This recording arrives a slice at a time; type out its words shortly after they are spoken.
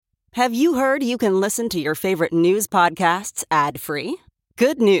Have you heard you can listen to your favorite news podcasts ad-free?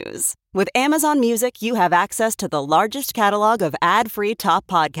 Good news. With Amazon Music, you have access to the largest catalog of ad-free top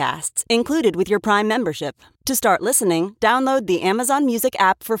podcasts included with your Prime membership. To start listening, download the Amazon Music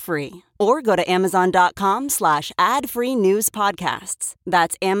app for free or go to amazon.com/ad-free news podcasts.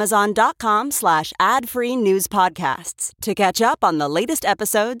 That's amazon.com/ad-free news podcasts to catch up on the latest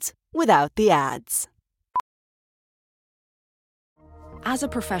episodes without the ads. As a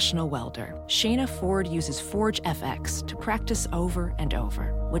professional welder, Shayna Ford uses Forge FX to practice over and over,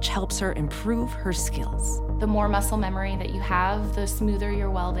 which helps her improve her skills. The more muscle memory that you have, the smoother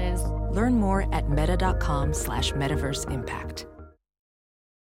your weld is. Learn more at meta.com/metaverse impact.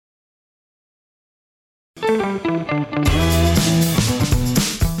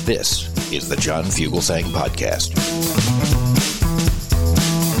 This is the John Fugelsang Podcast.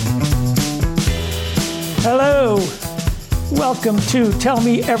 Hello. Welcome to Tell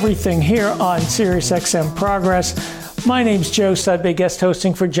Me Everything here on SiriusXM Progress. My name's Joe Sudbay, guest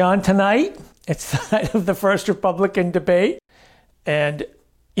hosting for John tonight. It's the night of the first Republican debate. And,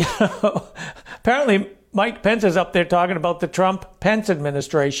 apparently Mike Pence is up there talking about the Trump-Pence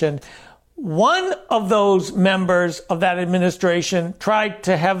administration. One of those members of that administration tried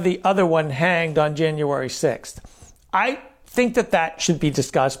to have the other one hanged on January 6th. I think that should be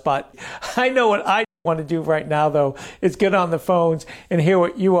discussed, but I know what I want to do right now, though, is get on the phones and hear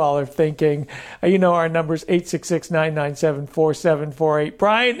what you all are thinking. You know our number's 866-997-4748.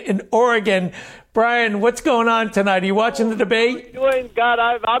 Brian in Oregon. Brian, what's going on tonight? Are you watching the debate? What are you doing? God,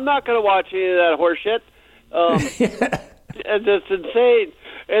 I'm not going to watch any of that horse shit. It's insane.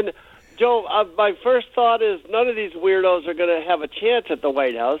 And, Joe, my first thought is none of these weirdos are going to have a chance at the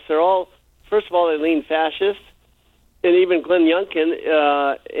White House. They're all, first of all, they lean fascist. And even Glenn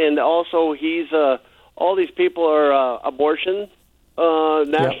Youngkin, and also he's... all these people are abortion,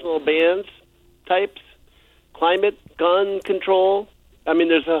 national bans types, climate, gun control. I mean,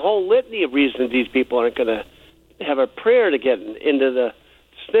 there's a whole litany of reasons these people aren't going to have a prayer to get into the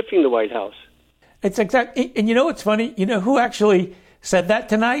sniffing the White House. It's exactly, and you know what's funny? You know who actually said that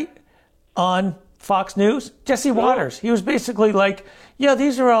tonight on Fox News? Jesse Waters. He was basically like, "Yeah,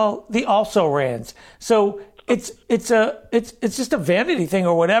 these are all the also-rans." So it's just a vanity thing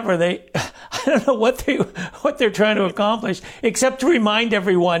or whatever. I don't know what they're trying to accomplish, except to remind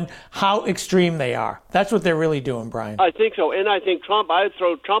everyone how extreme they are. That's what they're really doing, Brian. I think so, and I think Trump. I'd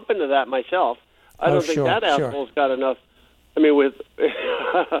throw Trump into that myself. I don't think that asshole's got enough. I mean, with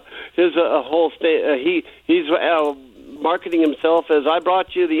his whole state, he's marketing himself as "I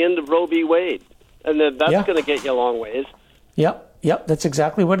brought you the end of Roe v. Wade," and that's going to get you a long ways. Yep, that's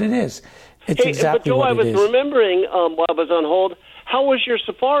exactly what it is. It's exactly but Joe, what I was it is. remembering while I was on hold. How was your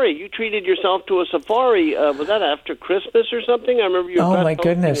safari? You treated yourself to a safari. Was that after Christmas or something? I remember you. Oh my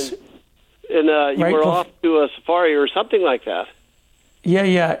goodness! And you were off to a safari or something like that.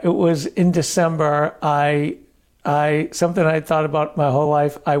 Yeah. It was in December. I something I thought about my whole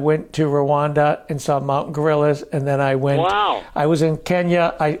life. I went to Rwanda and saw mountain gorillas, and then I went. Wow! I was in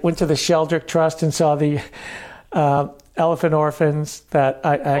Kenya. I went to the Sheldrick Trust and saw the elephant orphans that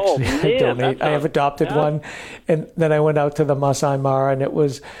I actually donate. I have adopted one. And then I went out to the Masai Mara, and it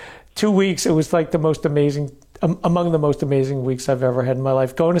was 2 weeks. It was like the most amazing, among the most amazing weeks I've ever had in my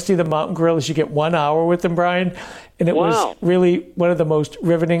life. Going to see the mountain gorillas, you get 1 hour with them, Brian. And it was really one of the most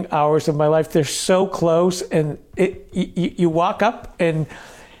riveting hours of my life. They're so close, and you walk up, and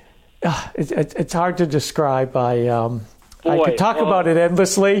it's hard to describe. I could talk about it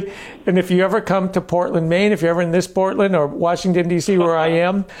endlessly. And if you ever come to Portland, Maine, if you're ever in this Portland or Washington, D.C., where I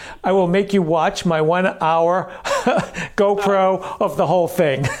am, I will make you watch my 1 hour GoPro of the whole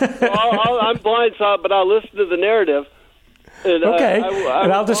thing. I'm blind, but I'll listen to the narrative. And, okay,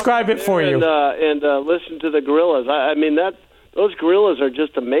 and I'll describe it for you. And listen to the gorillas. I mean, those gorillas are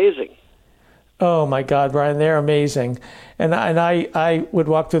just amazing. Oh, my God, Brian, they're amazing. And I would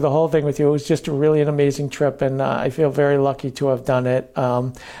walk through the whole thing with you. It was just really an amazing trip, and I feel very lucky to have done it.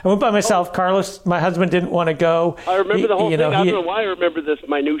 I went by myself. Carlos, my husband, didn't want to go. I remember the whole thing. I don't know why I remember this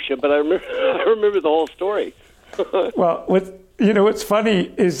minutia, but I remember the whole story. Well, what's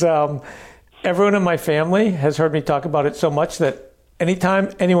funny is everyone in my family has heard me talk about it so much that anytime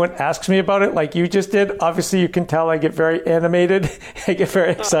anyone asks me about it, like you just did, obviously you can tell I get very animated. I get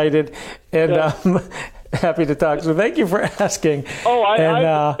very excited, and happy to talk. So thank you for asking.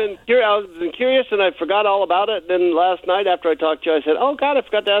 I've been curious, and I forgot all about it. Then last night after I talked to you, I said, "Oh God, I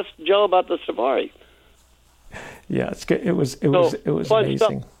forgot to ask Joe about the safari." Yeah, it's good. It was amazing.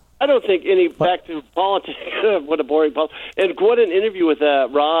 Stuff. I don't think back to politics. What a boring politics. And what an interview with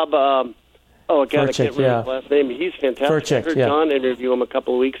Rob Oh, God, I can't remember his last name. He's fantastic. Furchick, I heard John interview him a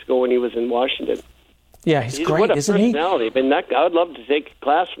couple of weeks ago when he was in Washington. Yeah, he's great, what a isn't he? personality. I mean, I would love to take a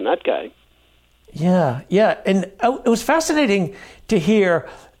class from that guy. Yeah. And it was fascinating to hear,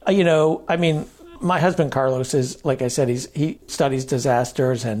 my husband Carlos is, like I said, he studies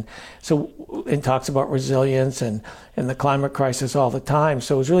disasters and talks about resilience and the climate crisis all the time.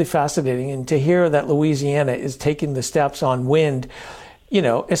 So it was really fascinating. And to hear that Louisiana is taking the steps on wind,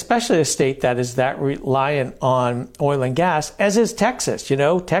 especially a state that is that reliant on oil and gas, as is Texas.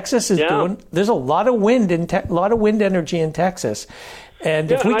 Texas is there's a lot of wind energy in Texas.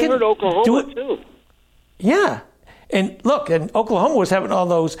 And if we I can heard Oklahoma do it, too. Yeah. And look, Oklahoma was having all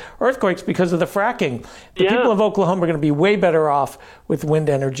those earthquakes because of the fracking. The people of Oklahoma are going to be way better off with wind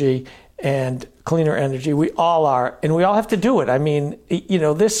energy and cleaner energy. We all are, and we all have to do it. I mean,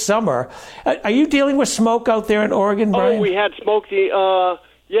 this summer, are you dealing with smoke out there in Oregon, Brian? Oh, we had smoke. I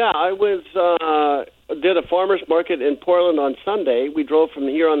did a farmer's market in Portland on Sunday. We drove from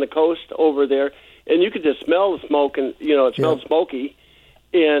here on the coast over there, and you could just smell the smoke, and it smelled smoky.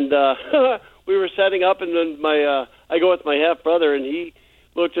 And we were setting up, and then I go with my half brother, and he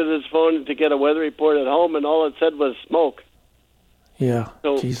looked at his phone to get a weather report at home, and all it said was smoke. Yeah,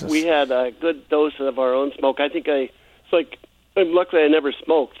 so Jesus. We had a good dose of our own smoke. I think luckily I never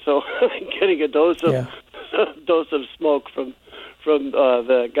smoked, so I'm getting a dose of smoke from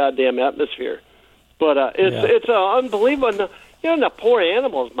the goddamn atmosphere. But it's unbelievable. The poor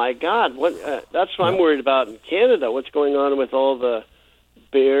animals. My God, that's what I'm worried about in Canada. What's going on with all the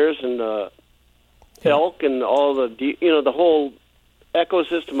bears and the elk and all the whole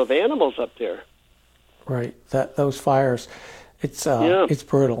ecosystem of animals up there. Right. Those fires. It's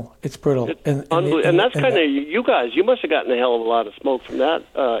brutal. It's brutal. And that's kind of you guys. You must have gotten a hell of a lot of smoke from that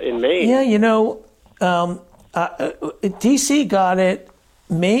in Maine. Yeah, D.C. got it.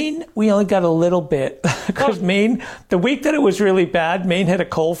 Maine, we only got a little bit because Maine, the week that it was really bad, Maine had a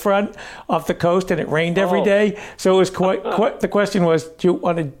cold front off the coast and it rained every day. So it was the question was, do you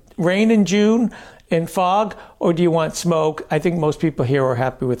want to rain in June and fog, or do you want smoke? I think most people here are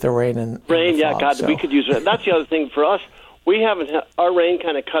happy with the rain and rain. The fog, God, so. We could use it. That's the other thing for us. We haven't our rain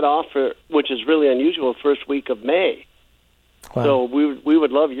kind of cut off which is really unusual, first week of May. Wow. So we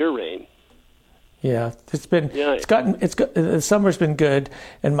would love your rain. Yeah, the summer's been good,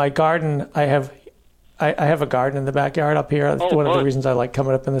 and my garden, I have a garden in the backyard up here. That's one of the reasons I like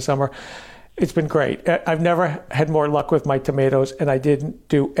coming up in the summer. It's been great. I've never had more luck with my tomatoes, and I didn't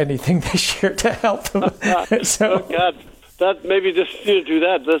do anything this year to help them. So, oh God, that maybe just do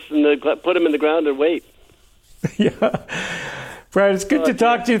that. Put them in the ground and wait. Yeah, Brian, it's good to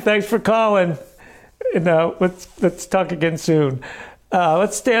talk to you. Thanks for calling. Let's talk again soon.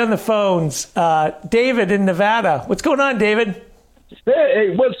 Let's stay on the phones. David in Nevada. What's going on, David?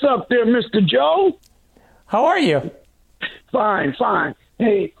 Hey, what's up there, Mr. Joe? How are you? Fine.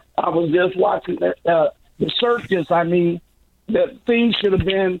 Hey, I was just watching the circus. I mean, the theme should have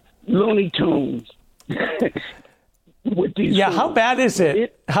been Looney Tunes. With these how bad is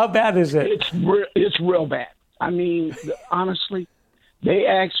it? How bad is it? It's real bad. I mean, honestly, they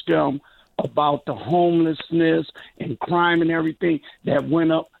asked them about the homelessness and crime and everything that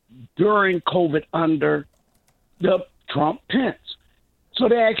went up during COVID under the Trump-Pence. So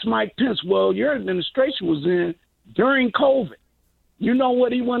they asked Mike Pence, well, your administration was in during COVID. You know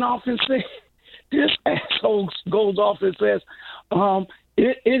what he went off and said? This asshole goes off and says,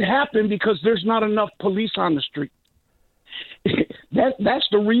 it happened because there's not enough police on the street. That's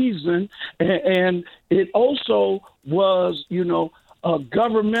the reason. And it also was, a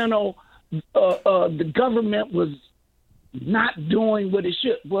governmental the government was not doing what it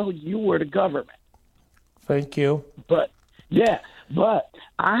should. Well, you were the government. Thank you. But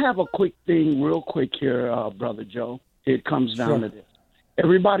I have a quick thing real quick here, Brother Joe. It comes down to this.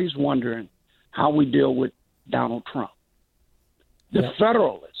 Everybody's wondering how we deal with Donald Trump. The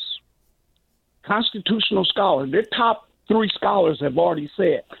Federalists, constitutional scholars, their top 3 scholars have already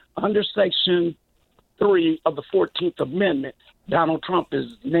said under Section 3 of the 14th Amendment, Donald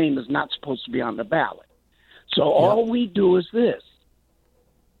Trump's name is not supposed to be on the ballot. So all we do is this: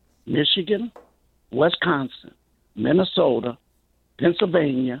 Michigan, Wisconsin, Minnesota,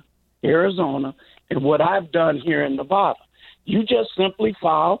 Pennsylvania, Arizona, and what I've done here in Nevada. You just simply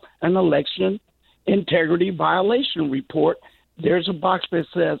file an election integrity violation report. There's a box that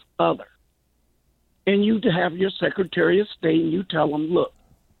says other. And you have your Secretary of State and you tell them, look,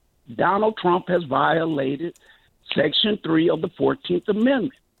 Donald Trump has violated Section 3 of the 14th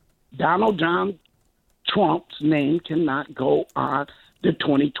Amendment. Donald John Trump's name cannot go on the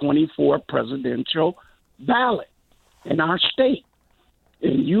 2024 presidential ballot in our state.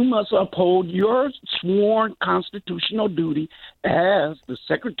 And you must uphold your sworn constitutional duty as the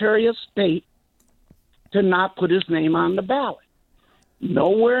Secretary of State to not put his name on the ballot.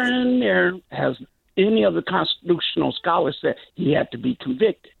 Nowhere in there has any of the constitutional scholars said he had to be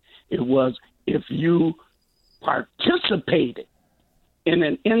convicted. It was if you participated in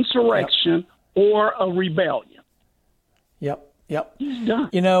an insurrection or a rebellion. Yep. He's done.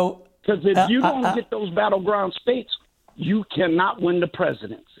 Because if you don't get those battleground states, you cannot win the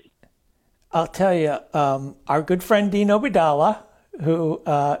presidency. I'll tell you, our good friend Dean Obeidallah, who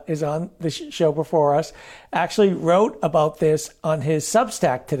is on the show before us, actually wrote about this on his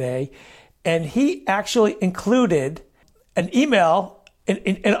Substack today, and he actually included an email.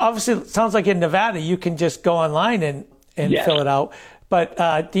 And obviously, it sounds like in Nevada, you can just go online and Yes. fill it out.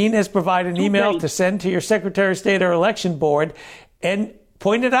 But Dean has provided an email to send to your Secretary of State or Election Board and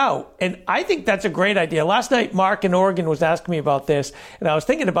point it out. And I think that's a great idea. Last night, Mark in Oregon was asking me about this, and I was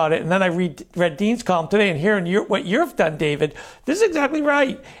thinking about it. And then I read Dean's column today, and hearing what you've done, David, this is exactly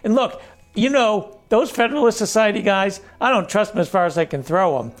right. And look, those Federalist Society guys, I don't trust them as far as I can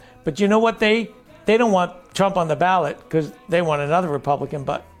throw them. But you know what? They don't want Trump on the ballot because they want another Republican.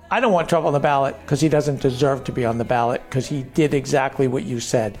 But I don't want Trump on the ballot because he doesn't deserve to be on the ballot because he did exactly what you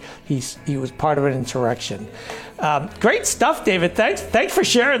said. He was part of an insurrection. Great stuff, David. Thanks for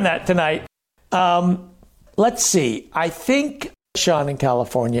sharing that tonight. Let's see. I think Sean in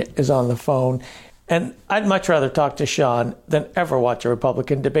California is on the phone, and I'd much rather talk to Sean than ever watch a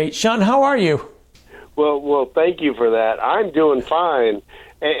Republican debate. Sean, how are you? Well, thank you for that. I'm doing fine,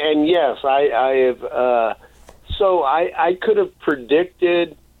 and yes, I have. So I could have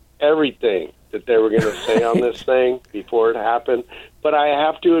predicted everything that they were going to say on this thing before it happened, but I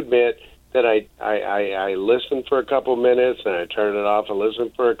have to admit that I listened for a couple minutes and I turned it off and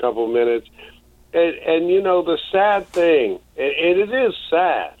listened for a couple minutes, and the sad thing, and it is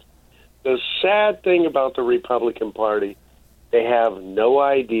sad, the sad thing about the Republican Party, they have no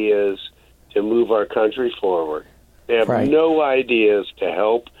ideas to move our country forward. They have no ideas to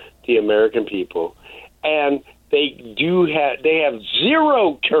help the American people, and they have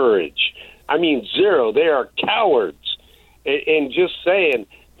zero courage. I mean, zero. They are cowards. And just saying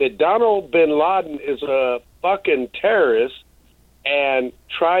that Donald bin Laden is a fucking terrorist and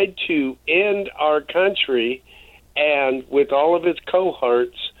tried to end our country and with all of its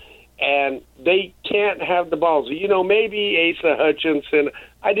cohorts, and they can't have the balls. Maybe Asa Hutchinson,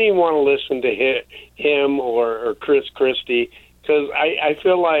 I didn't want to listen to him or Chris Christie because I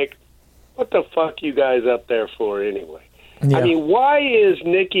feel like, what the fuck you guys up there for anyway? Yeah. I mean, why is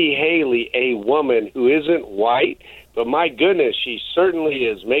Nikki Haley a woman who isn't white, but my goodness, she certainly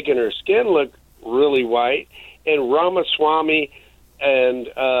is making her skin look really white, and Ramaswamy and,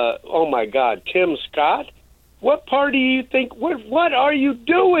 oh my God, Tim Scott? What party do you think, what are you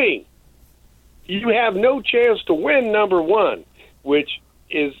doing? You have no chance to win, number one, which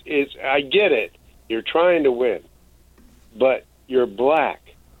is I get it. You're trying to win, but you're black.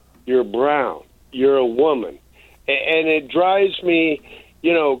 You're brown, you're a woman. And it drives me,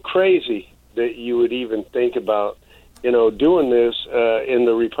 crazy that you would even think about, doing this in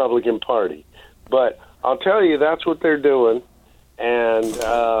the Republican Party. But I'll tell you, that's what they're doing. And,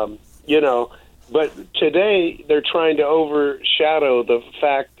 but today they're trying to overshadow the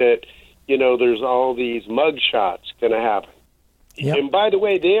fact that, there's all these mugshots going to happen. Yep. And by the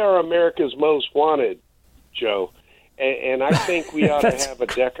way, they are America's most wanted, Joe. And I think we ought to have a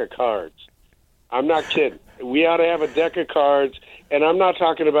deck of cards. I'm not kidding. We ought to have a deck of cards, and I'm not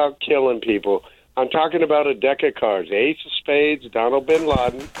talking about killing people. I'm talking about a deck of cards. Ace of Spades, Donald bin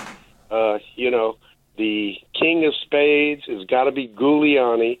Laden. The King of Spades has got to be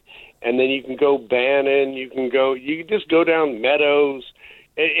Giuliani, and then you can go Bannon. You can just go down Meadows,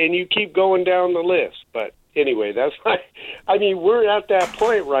 and you keep going down the list. But anyway, we're at that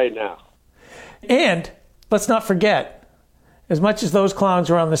point right now. And let's not forget, as much as those clowns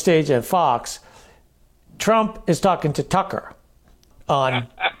were on the stage at Fox, Trump is talking to Tucker on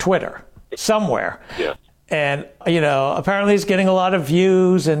Twitter somewhere. Yeah. And, apparently he's getting a lot of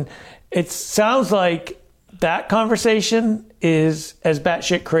views. And it sounds like that conversation is as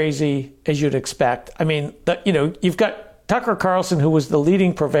batshit crazy as you'd expect. I mean, you've got Tucker Carlson, who was the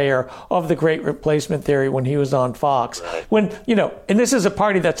leading purveyor of the Great Replacement Theory when he was on Fox. Right. When, and this is a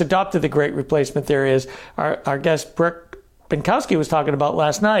party that's adopted the Great Replacement Theory, as our guest Brooke Binkowski was talking about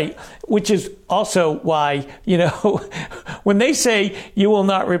last night, which is also why, when they say you will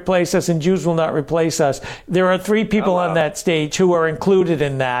not replace us and Jews will not replace us, there are three people on that stage who are included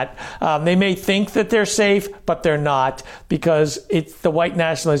in that. They may think that they're safe, but they're not, because the white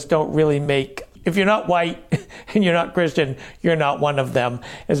nationalists don't really make if you're not white and you're not Christian, you're not one of them,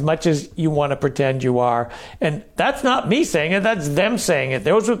 as much as you want to pretend you are. And that's not me saying it, that's them saying it.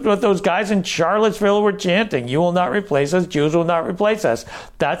 Those what those guys in Charlottesville were chanting. You will not replace us, Jews will not replace us.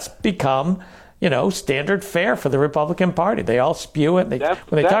 That's become, standard fare for the Republican Party. They all spew it.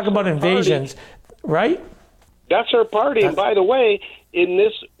 When they talk about invasions, right? That's our party. And by the way, in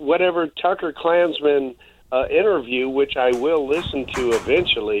this whatever Tucker Klansman interview, which I will listen to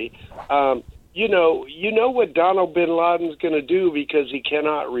eventually, you know what Donald bin Laden's going to do because he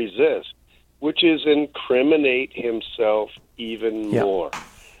cannot resist, which is incriminate himself even more.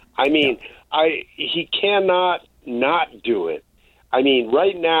 I mean, he cannot not do it. I mean,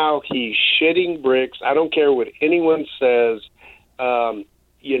 right now he's shitting bricks. I don't care what anyone says.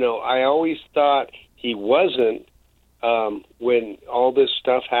 I always thought he wasn't when all this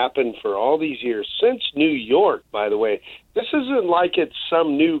stuff happened for all these years, since New York, by the way. This isn't like it's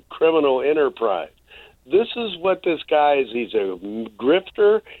some new criminal enterprise. This is what this guy is. He's a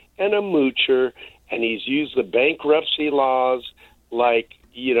grifter and a moocher, and he's used the bankruptcy laws like,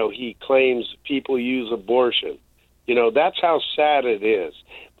 he claims people use abortion. That's how sad it is.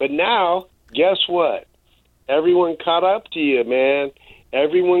 But now, guess what? Everyone caught up to you, man.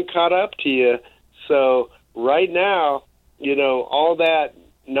 Everyone caught up to you. So right now, all that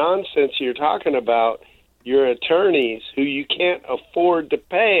nonsense you're talking about, your attorneys who you can't afford to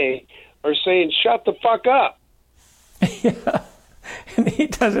pay are saying, shut the fuck up. Yeah, and he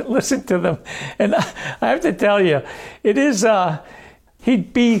doesn't listen to them. And I have to tell you, it is,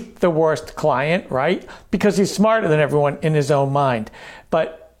 he'd be the worst client, right? Because he's smarter than everyone in his own mind.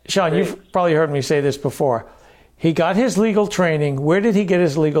 But, Sean, you've probably heard me say this before. He got his legal training. Where did he get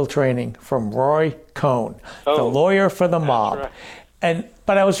his legal training? From Roy Cohn, the lawyer for the mob. Right.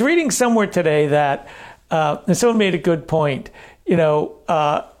 But I was reading somewhere today that, and someone made a good point,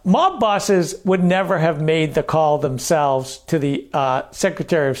 mob bosses would never have made the call themselves to the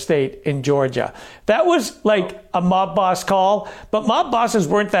Secretary of State in Georgia. That was like a mob boss call, but mob bosses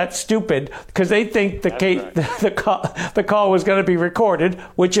weren't that stupid because they think the call was going to be recorded,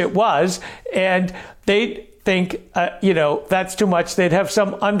 which it was, and they think, that's too much. They'd have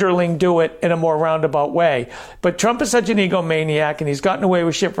some underling do it in a more roundabout way. But Trump is such an egomaniac, and he's gotten away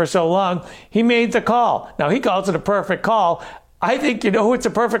with shit for so long, he made the call. Now, he calls it a perfect call. I think, who it's a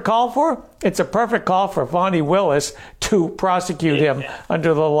perfect call for? It's a perfect call for Fonnie Willis to prosecute him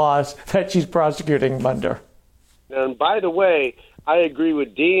under the laws that she's prosecuting him under. And by the way, I agree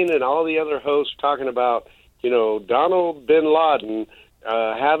with Dean and all the other hosts talking about, Donald bin Laden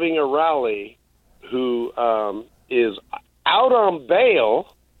having a rally who is out on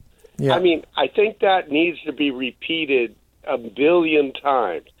bail. Yeah. I mean, I think that needs to be repeated a billion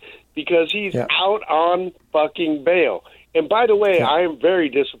times because he's out on fucking bail. And by the way, I am very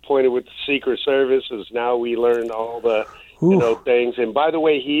disappointed with the Secret Service as now we learned all the things. And by the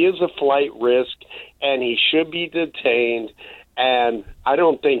way, he is a flight risk and he should be detained. And I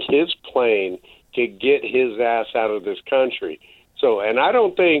don't think his plane could get his ass out of this country. So, and I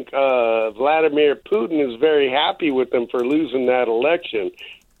don't think Vladimir Putin is very happy with them for losing that election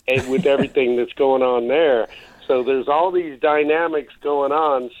and with everything that's going on there. So there's all these dynamics going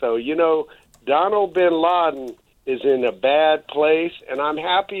on. So, Donald bin Laden is in a bad place, and I'm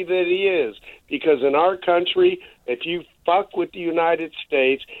happy that he is, because in our country, if you fuck with the United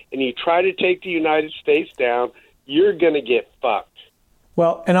States and you try to take the United States down, you're going to get fucked.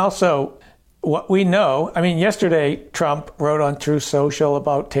 Well, and also, what we know, yesterday Trump wrote on Truth Social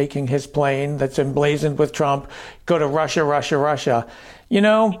about taking his plane that's emblazoned with Trump, go to Russia, Russia, Russia.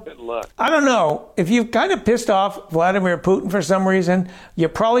 Good luck. I don't know. If you've kind of pissed off Vladimir Putin for some reason, you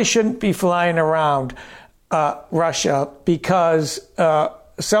probably shouldn't be flying around Russia, because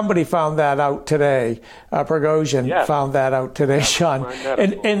somebody found that out today. Prigozhin found that out today, Sean.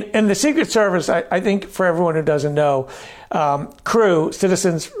 And the Secret Service, I think for everyone who doesn't know, CREW,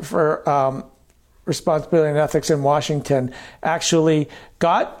 Citizens for Responsibility and Ethics in Washington, actually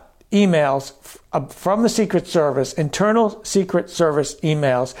got emails from the Secret Service, internal Secret Service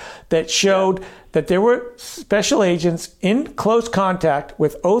emails, that showed that there were special agents in close contact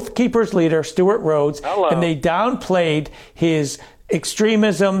with Oath Keepers leader Stuart Rhodes, and they downplayed his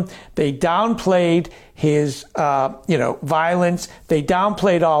extremism, they downplayed his violence, they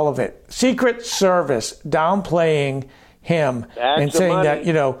downplayed all of it. Secret Service downplaying him and saying money.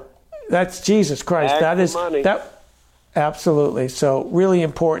 That that's Jesus Christ. That absolutely. So really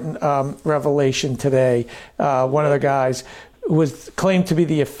important revelation today. One of the guys was claimed to be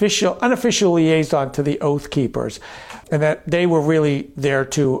the unofficial liaison to the Oath Keepers, and that they were really there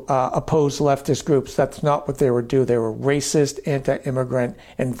to oppose leftist groups. That's not what they were doing. They were racist, anti-immigrant,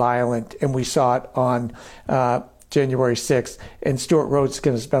 and violent, and we saw it on January 6th. And Stuart Rhodes is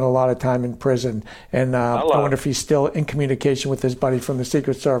going to spend a lot of time in prison, and I wonder if he's still in communication with his buddy from the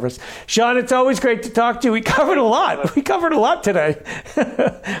Secret Service. Sean, it's always great to talk to you. We covered a lot. We covered a lot today,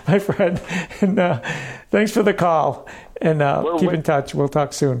 my friend. And thanks for the call. And keep in touch. We'll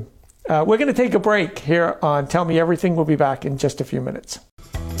talk soon. We're going to take a break here on Tell Me Everything. We'll be back in just a few minutes.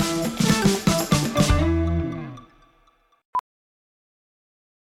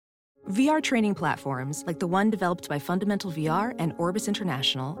 VR training platforms, like the one developed by Fundamental VR and Orbis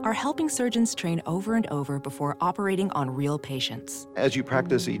International, are helping surgeons train over and over before operating on real patients. As you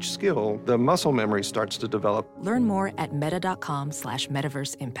practice each skill, the muscle memory starts to develop. Learn more at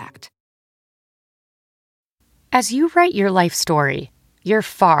meta.com/metaverseimpact. As you write your life story, you're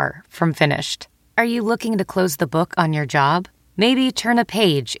far from finished. Are you looking to close the book on your job? Maybe turn a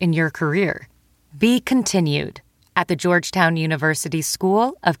page in your career? Be continued at the Georgetown University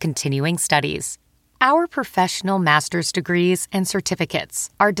School of Continuing Studies. Our professional master's degrees and certificates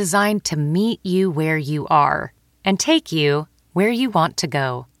are designed to meet you where you are and take you where you want to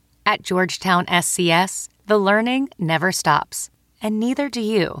go. At Georgetown SCS, the learning never stops, and neither do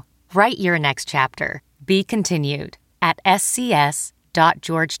you. Write your next chapter. Be continued at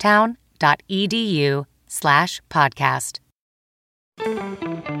scs.georgetown.edu/podcast.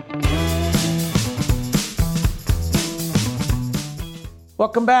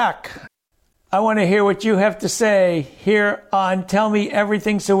 Welcome back. I want to hear what you have to say here on Tell Me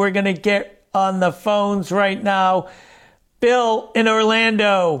Everything, so we're going to get on the phones right now. Bill in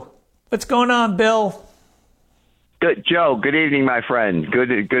Orlando. What's going on, Bill? Good, Joe. Good evening, my friend.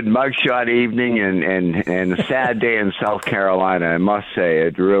 Good mugshot evening and a sad day in South Carolina. I must say,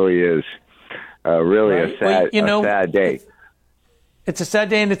 it really is a sad day. It's a sad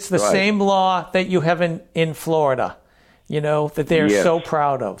day, and it's the same law that you have in Florida. That they're so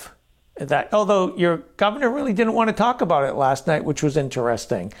proud of. That, although your governor really didn't want to talk about it last night, which was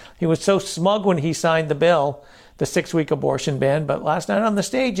interesting. He was so smug when he signed the bill, the 6-week abortion ban, but last night on the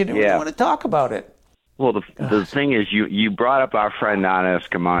stage, he didn't really want to talk about it. Well, the thing is, you brought up our friend Anna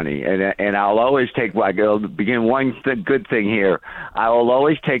Eskamani, and I'll always take, I'll begin one good thing here. I will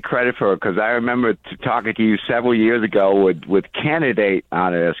always take credit for it, because I remember talking to you several years ago with candidate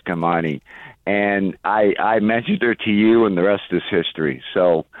Anna Eskamani. And I mentioned her to you, and the rest is history.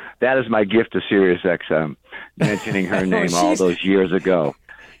 So that is my gift to SiriusXM, mentioning her name all those years ago.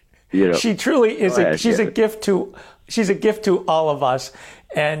 She truly is. She's a gift to all of us.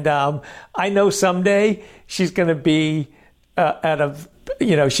 And I know someday she's going to be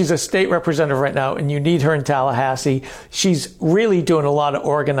she's a state representative right now, and you need her in Tallahassee. She's really doing a lot of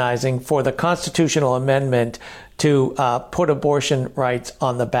organizing for the constitutional amendment to put abortion rights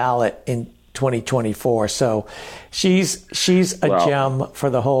on the ballot in 2024. So she's a gem for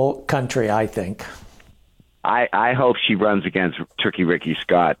the whole country, I think. I hope she runs against Turkey Ricky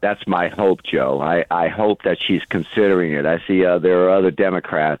Scott. That's my hope, Joe. I hope that she's considering it. I see there are other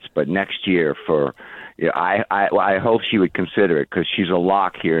Democrats, but next year I hope she would consider it, because she's a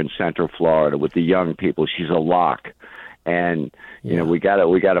lock here in Central Florida with the young people. She's a lock. And we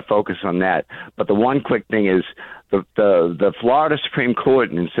gotta focus on that. But the one quick thing is the Florida Supreme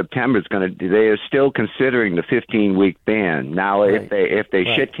Court in September they are still considering the 15-week ban. Now, if they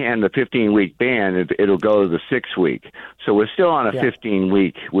shit can the 15-week ban, it'll go to the 6-week. So we're still on a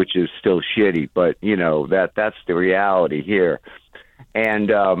 15-week, which is still shitty. But that's the reality here. And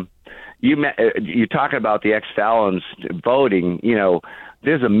you talking about the ex-felons voting.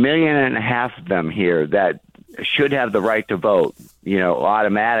 There's 1.5 million of them here that should have the right to vote,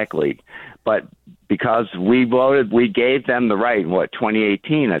 automatically. But because we voted, we gave them the right. In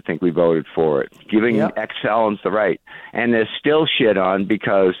 2018, I think we voted for it, giving ex-felons the right. And there's still shit on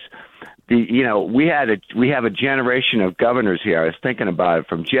because we have a generation of governors here. I was thinking about it,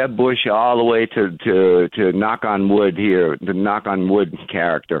 from Jeb Bush all the way to knock on wood here, the knock on wood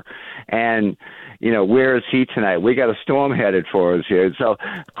character. And where is he tonight? We got a storm headed for us here. So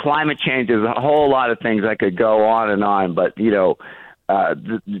climate change is a whole lot of things. I could go on, but the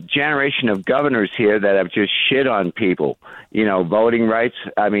generation of governors here that have just shit on people, voting rights.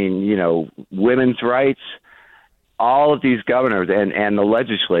 I mean, women's rights. All of these governors and the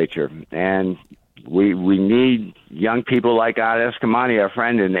legislature, and we need young people like Anna Eskamani, our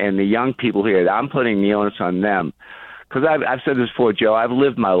friend, and the young people here. I'm putting the onus on them, because I've said this before, Joe, I've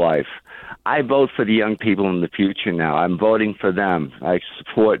lived my life. I vote for the young people in the future now. I'm voting for them. I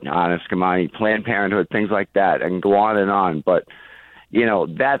support Honest Kamani, Planned Parenthood, things like that, and go on and on. But,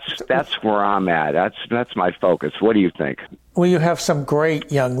 that's where I'm at. That's my focus. What do you think? Well, you have some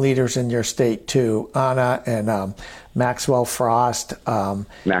great young leaders in your state, too. Anna and Maxwell Frost.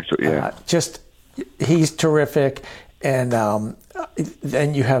 Maxwell, yeah. He's terrific. And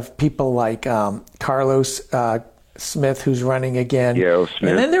then you have people like Carlos Smith, who's running again. Yeah,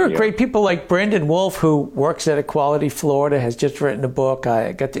 Smith, and then there are great people like Brandon Wolf, who works at Equality Florida, has just written a book.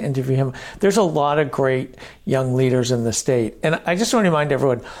 I got to interview him. There's a lot of great young leaders in the state. And I just want to remind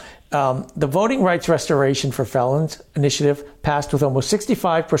everyone, the Voting Rights Restoration for Felons initiative passed with almost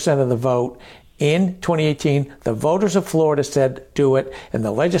 65% of the vote. In 2018, the voters of Florida said, do it. And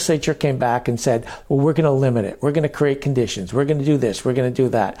the legislature came back and said, well, we're going to limit it. We're going to create conditions. We're going to do this. We're going to do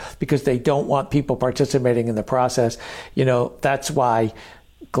that, because they don't want people participating in the process. That's why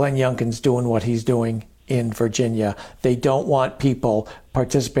Glenn Youngkin's doing what he's doing in Virginia. They don't want people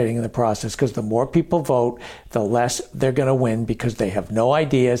participating in the process, because the more people vote, the less they're going to win, because they have no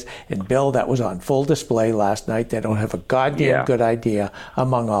ideas. And Bill, that was on full display last night. They don't have a goddamn good idea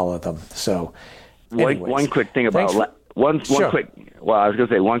among all of them. So, one quick thing about one quick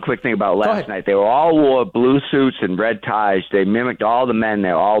thing about last night. They all wore blue suits and red ties. They mimicked all the men.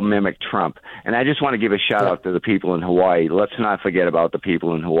 They all mimicked Trump. And I just want to give a shout out to the people in Hawaii. Let's not forget about the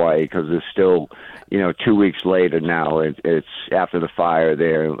people in Hawaii, because it's still, 2 weeks later now. It's after the fire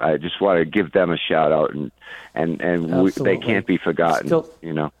there. I just want to give them a shout out, and they can't be forgotten.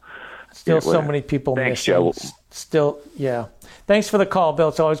 Still so many people missing. Joe. Still, yeah. Thanks for the call, Bill.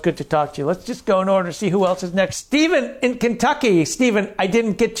 It's always good to talk to you. Let's just go in order to see who else is next. Stephen in Kentucky. Stephen, I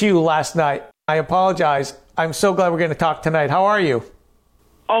didn't get to you last night. I apologize. I'm so glad we're going to talk tonight. How are you?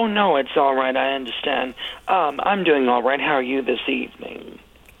 Oh, no, it's all right. I understand. I'm doing all right. How are you this evening?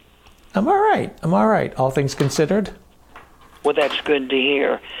 I'm all right. All things considered. Well, that's good to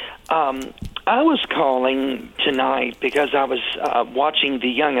hear. I was calling tonight because I was watching The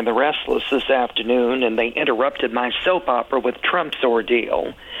Young and the Restless this afternoon, and they interrupted my soap opera with Trump's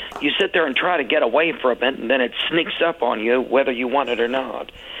ordeal. You sit there and try to get away from it, and then it sneaks up on you whether you want it or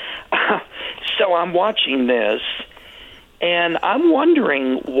not. So I'm watching this, and I'm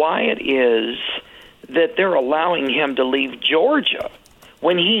wondering why it is that they're allowing him to leave Georgia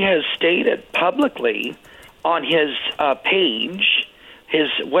when he has stated publicly on his page, his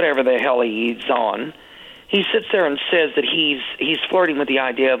whatever the hell he's on, he sits there and says that he's flirting with the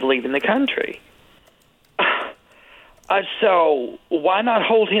idea of leaving the country. So why not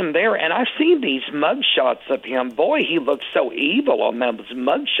hold him there? And I've seen these mugshots of him. Boy, he looks so evil on those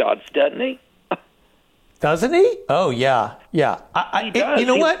mugshots, doesn't he? Doesn't he? Oh, yeah. He does. You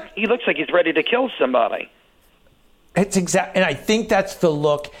know what? He looks like he's ready to kill somebody. It's and I think that's the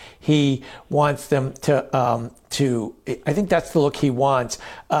look he wants them to. I think that's the look he wants.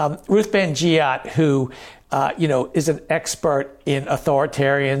 Ruth Ben-Ghiat, who is an expert in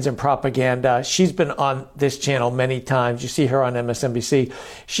authoritarians and propaganda. She's been on this channel many times. You see her on MSNBC.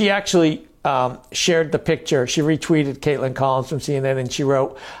 She actually shared the picture. She retweeted Caitlin Collins from CNN, and she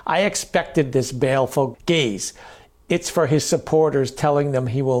wrote, "I expected this baleful gaze. It's for his supporters, telling them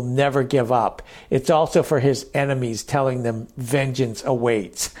he will never give up. It's also for his enemies, telling them vengeance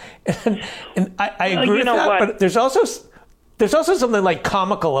awaits." And I agree with that, but there's also something like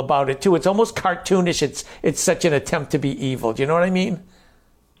comical about it too. It's almost cartoonish. It's such an attempt to be evil. Do you know what I mean?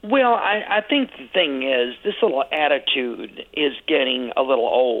 Well, I think the thing is, this little attitude is getting a little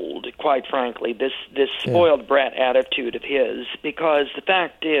old, quite frankly, this spoiled brat attitude of his, because the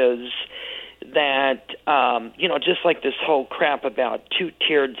fact is that, just like this whole crap about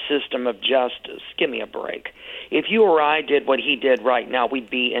two-tiered system of justice, give me a break. If you or I did what he did right now, we'd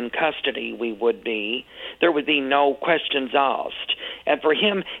be in custody. We would be. There would be no questions asked. And for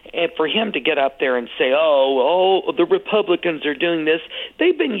him to get up there and say, oh, the Republicans are doing this,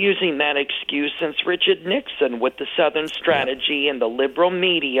 they've been using that excuse since Richard Nixon with the Southern strategy and the liberal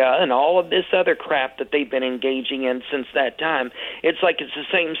media and all of this other crap that they've been engaging in since that time. It's like it's the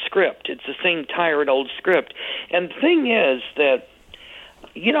same script. It's the same tired old script. And the thing is that,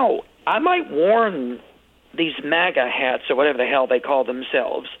 I might warn these MAGA hats or whatever the hell they call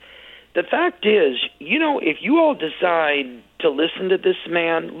themselves. The fact is, if you all decide to listen to this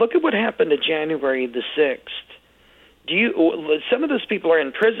man, look at what happened to January the 6th. Some of those people are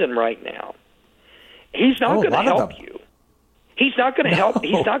in prison right now. He's not going to help you. He's not going to help.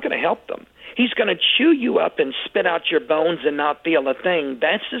 He's not going to help them. He's going to chew you up and spit out your bones and not feel a thing.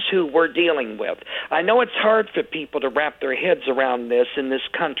 That's just who we're dealing with. I know it's hard for people to wrap their heads around this in this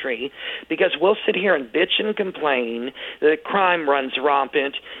country because we'll sit here and bitch and complain that crime runs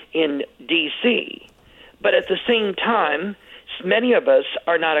rampant in D.C. But at the same time, many of us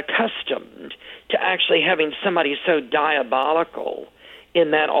are not accustomed to actually having somebody so diabolical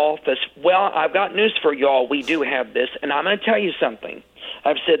in that office. Well, I've got news for y'all. We do have this, and I'm going to tell you something.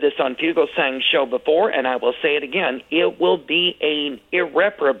 I've said this on Fugelsang's show before, and I will say it again. It will be an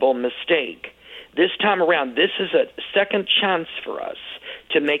irreparable mistake. This time around, this is a second chance for us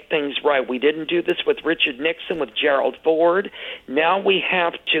to make things right. We didn't do this with Richard Nixon, with Gerald Ford. Now we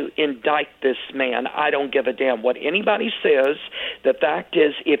have to indict this man. I don't give a damn what anybody says. The fact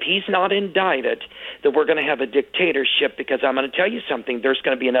is, if he's not indicted, that we're going to have a dictatorship, because I'm going to tell you something. There's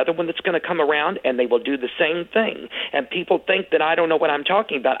going to be another one that's going to come around, and they will do the same thing. And people think that I don't know what I'm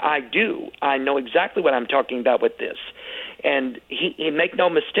talking about. I do. I know exactly what I'm talking about with this. And he make no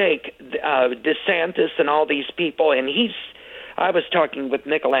mistake, DeSantis and all these people, and I was talking with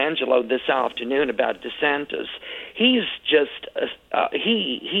Michelangelo this afternoon about DeSantis. He's just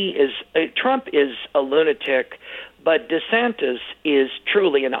Trump is a lunatic, but DeSantis is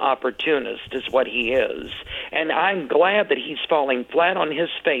truly an opportunist, is what he is. And I'm glad that he's falling flat on his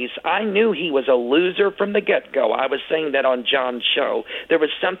face. I knew he was a loser from the get-go. I was saying that on John's show. There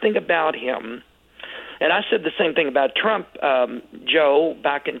was something about him. And I said the same thing about Trump, Joe,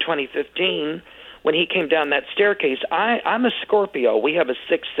 back in 2015. When he came down that staircase, I'm a Scorpio. We have a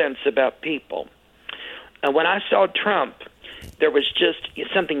sixth sense about people. And when I saw Trump, there was just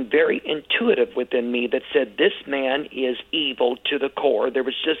something very intuitive within me that said, this man is evil to the core. There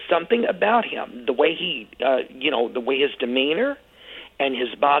was just something about him, the way he, the way his demeanor and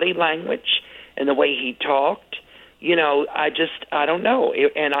his body language and the way he talked. I don't know.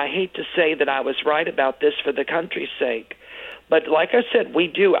 And I hate to say that I was right about this for the country's sake. But like I said, we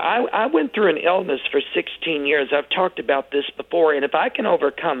do. I went through an illness for 16 years. I've talked about this before. And if I can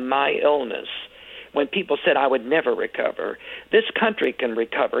overcome my illness, when people said I would never recover, this country can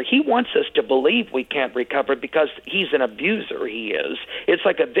recover. He wants us to believe we can't recover because he's an abuser, he is. It's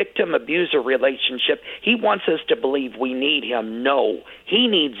like a victim-abuser relationship. He wants us to believe we need him. No, he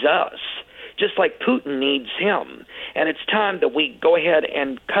needs us, just like Putin needs him. And it's time that we go ahead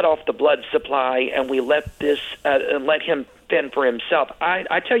and cut off the blood supply and we let him fend for himself.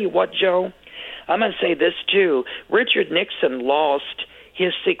 I tell you what, Joe, I'm going to say this too. Richard Nixon lost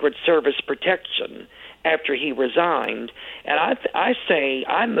his Secret Service protection after he resigned. And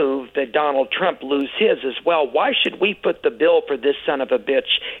I move that Donald Trump lose his as well. Why should we foot the bill for this son of a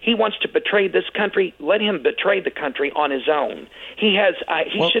bitch? He wants to betray this country. Let him betray the country on his own. He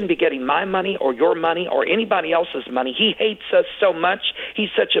shouldn't be getting my money or your money or anybody else's money. He hates us so much. He's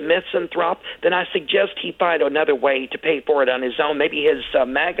such a misanthrope. Then I suggest he find another way to pay for it on his own. Maybe his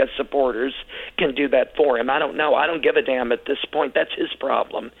MAGA supporters can do that for him. I don't know. I don't give a damn at this point. That's his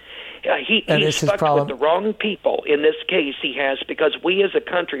problem. He's fucked with the wrong people in this case. He has, because we as a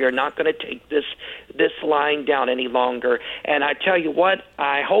country are not going to take this lying down any longer. And I tell you what,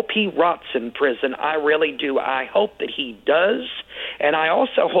 I hope he rots in prison. I really do. I hope that he does, and I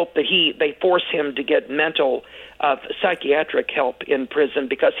also hope that they force him to get mental psychiatric help in prison,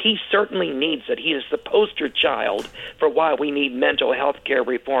 because he certainly needs it. He is the poster child for why we need mental health care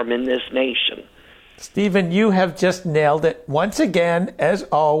reform in this nation. Stephen, you have just nailed it once again, as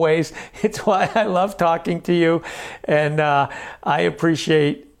always. It's why I love talking to you, and I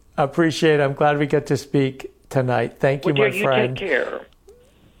appreciate. I'm glad we get to speak tonight. Thank you, my friend. You take care.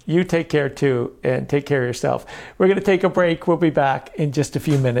 You take care too, and take care of yourself. We're going to take a break. We'll be back in just a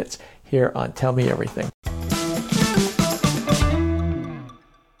few minutes here on Tell Me Everything.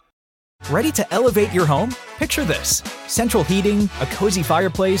 Ready to elevate your home? Picture this: central heating, a cozy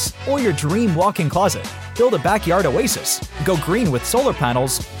fireplace, or your dream walk-in closet. Build a backyard oasis, go green with solar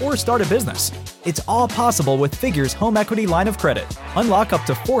panels, or start a business. It's all possible with Figure's home equity line of credit. Unlock up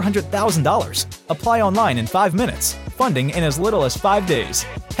to $400,000. Apply online in 5 minutes. Funding in as little as 5 days.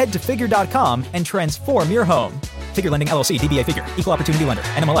 Head to Figure.com and transform your home. Figure Lending LLC, DBA Figure, Equal Opportunity Lender,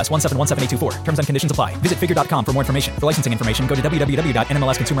 NMLS 1717824. Terms and conditions apply. Visit Figure.com for more information. For licensing information, go to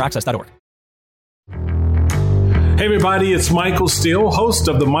www.nmlsconsumeraccess.org. Hey everybody, it's Michael Steele, host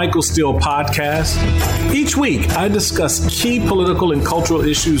of the Michael Steele Podcast. Each week, I discuss key political and cultural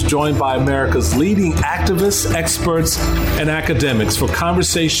issues joined by America's leading activists, experts, and academics for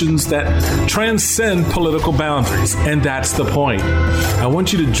conversations that transcend political boundaries. And that's the point. I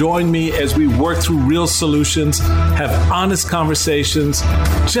want you to join me as we work through real solutions, have honest conversations,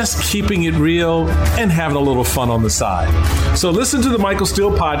 just keeping it real and having a little fun on the side. So listen to the Michael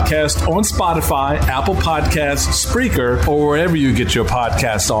Steele Podcast on Spotify, Apple Podcasts, Spreaker, or wherever you get your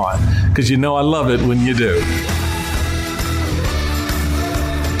podcasts on, because you know I love it when you do.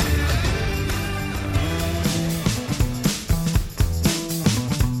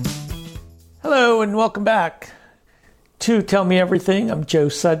 Hello and welcome back to Tell Me Everything. I'm Joe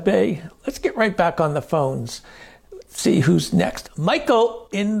Sudbay. Let's get right back on the phones. Let's see who's next. Michael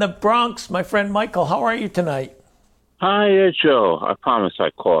in the Bronx. My friend Michael, how are you tonight? Hi, Joe. I promise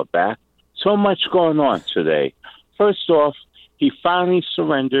I call back. So much going on today. First off, he finally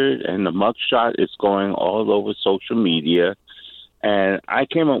surrendered, and the mugshot is going all over social media. And I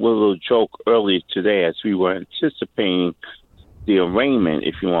came up with a little joke earlier today as we were anticipating the arraignment,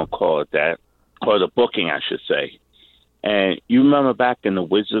 if you want to call it that, or the booking, I should say. And you remember back in The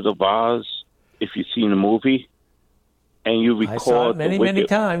Wizard of Oz, if you've seen the movie, and you recall... I saw it many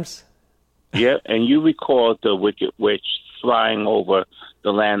times. Yeah, and you recall the Wicked Witch flying over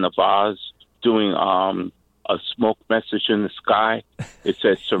the land of Oz, doing a smoke message in the sky. It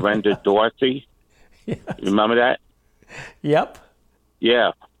says, "Surrender, Dorothy." Yes. Remember that? Yep.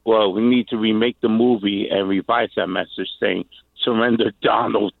 Yeah. Well, we need to remake the movie and revise that message saying, "Surrender,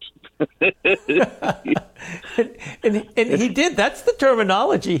 Donald." and he did. That's the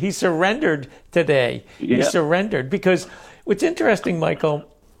terminology. He surrendered today. Yeah. He surrendered. Because what's interesting, Michael,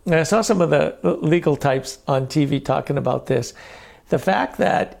 and I saw some of the legal types on TV talking about this, the fact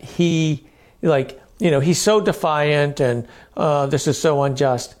that he, he's so defiant and this is so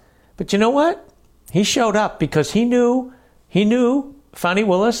unjust. But you know what? He showed up because he knew Fani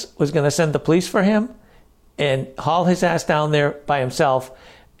Willis was going to send the police for him and haul his ass down there by himself.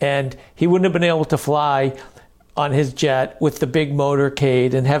 And he wouldn't have been able to fly on his jet with the big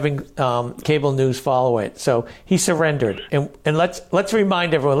motorcade and having cable news follow it. So he surrendered. And let's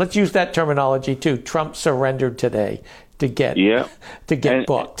remind everyone, let's use that terminology too. Trump surrendered today to get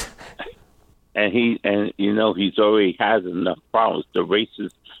booked. And he's already has enough problems. The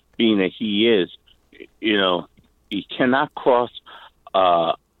racist being that he is, he cannot cross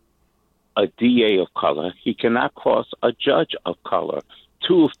a DA of color. He cannot cross a judge of color.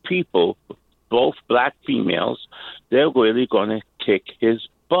 Two of people, both black females, they're really going to kick his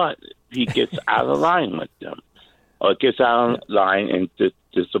butt if he gets out of line with them, or gets out of line and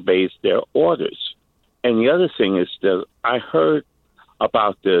disobeys their orders. And the other thing is that I heard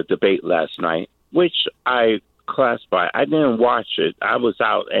about the debate last night, which I classify. I didn't watch it. I was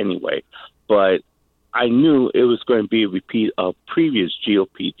out anyway, but I knew it was going to be a repeat of previous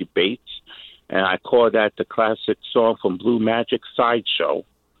GOP debates, and I call that the classic song from Blue Magic, Sideshow,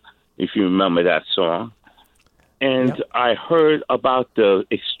 if you remember that song. And yep. I heard about the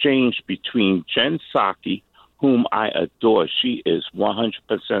exchange between Jen Psaki, whom I adore, she is 100%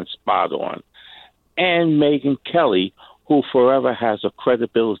 spot on, and Megyn Kelly, who forever has a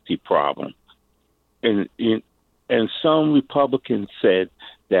credibility problem. And some Republicans said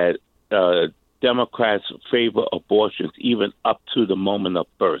that Democrats favor abortions even up to the moment of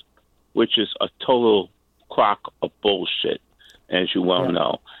birth, which is a total crock of bullshit, as you well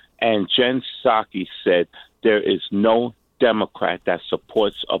know. And Jen Psaki said there is no Democrat that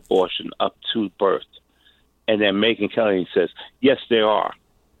supports abortion up to birth. And then Megyn Kelly says, yes, there are.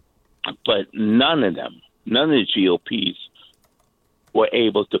 But none of the GOPs were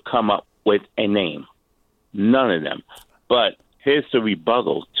able to come up with a name. None of them. But here's the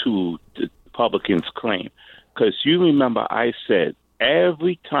rebuttal to the Republicans' claim. Because you remember I said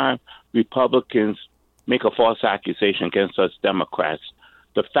every time Republicans make a false accusation against us Democrats,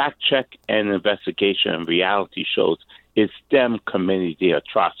 the fact check and investigation and reality shows it's them committing the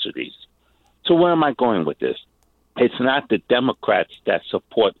atrocities. So where am I going with this? It's not the Democrats that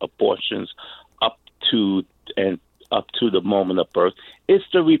support abortions up to the moment of birth. It's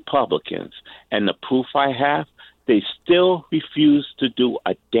the Republicans. And the proof I have, they still refuse to do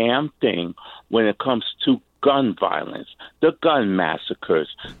a damn thing when it comes to gun violence, the gun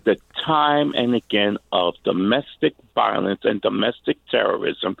massacres, the time and again of domestic violence and domestic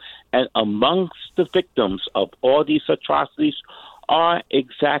terrorism. And amongst the victims of all these atrocities are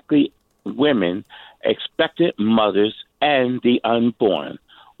exactly women, expectant mothers, and the unborn.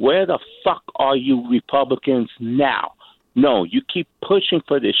 Where the fuck are you Republicans now? No, you keep pushing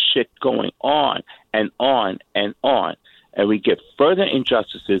for this shit going on and on and on. And we get further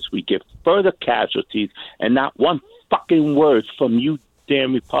injustices, we get further casualties, and not one fucking word from you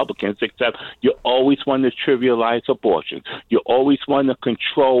damn Republicans, except you always want to trivialize abortion. You always want to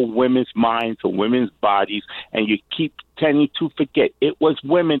control women's minds and women's bodies, and you keep tending to forget it was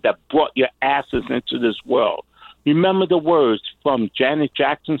women that brought your asses into this world. Remember the words from Janet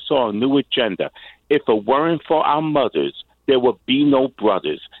Jackson's song, New Agenda. If it weren't for our mothers, there would be no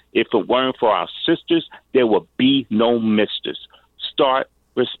brothers. If it weren't for our sisters, there would be no misters. Start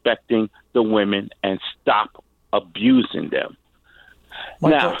respecting the women and stop abusing them.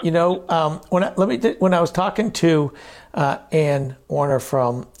 Michael, Now, when I was talking to Ann Warner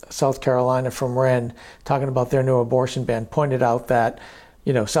from South Carolina, from Wren, talking about their new abortion ban, pointed out that,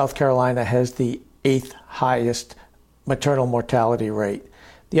 South Carolina has the 8th highest maternal mortality rate.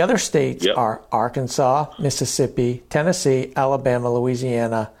 The other states are Arkansas, Mississippi, Tennessee, Alabama,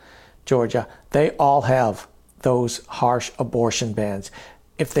 Louisiana, Georgia. They all have those harsh abortion bans.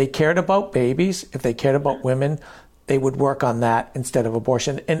 If they cared about babies, if they cared about women, they would work on that instead of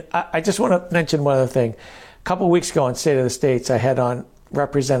abortion. And I just want to mention one other thing. A couple of weeks ago on State of the States, I had on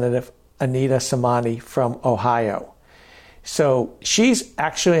Representative Anita Samani from Ohio. So she's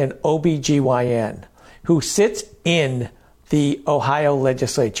actually an OBGYN who sits in the Ohio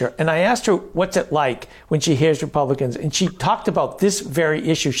legislature. And I asked her, what's it like when she hears Republicans? And she talked about this very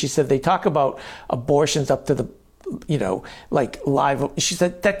issue. She said they talk about abortions up to the, like live. She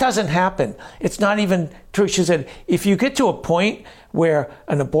said, that doesn't happen. It's not even true. She said, if you get to a point where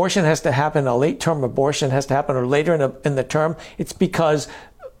an abortion has to happen, a late-term abortion has to happen, or later in the term, it's because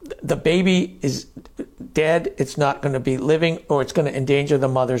the baby is dead, it's not going to be living, or it's going to endanger the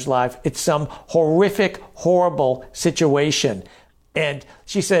mother's life. It's some horrific, horrible situation. And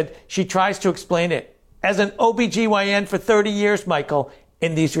she said she tries to explain it. As an OBGYN for 30 years, Michael,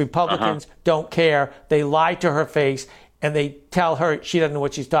 and these Republicans don't care. They lie to her face, and they tell her she doesn't know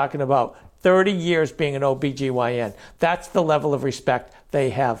what she's talking about. 30 years being an OBGYN. That's the level of respect they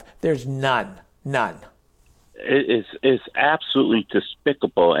have. There's none. It's absolutely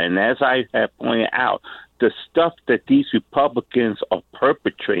despicable. And as I have pointed out, the stuff that these Republicans are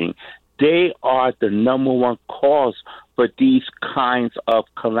perpetrating, they are the number one cause for these kinds of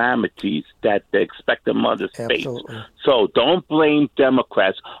calamities that the expectant mothers face. So don't blame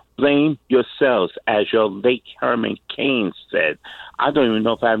Democrats. Blame yourselves, as your late Herman Cain said. I don't even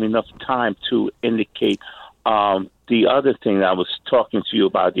know if I have enough time to indicate the other thing that I was talking to you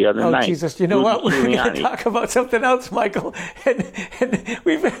about the other night. Oh, Jesus. You know what? We're going to talk about something else, Michael. And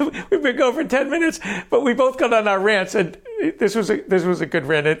we've been going for 10 minutes, but we both got on our rants, and this was a good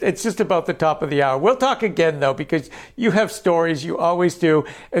rant. It's just about the top of the hour. We'll talk again, though, because you have stories. You always do.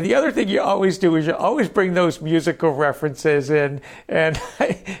 And the other thing you always do is you always bring those musical references in, and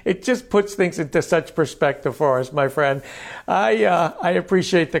it just puts things into such perspective for us, my friend. I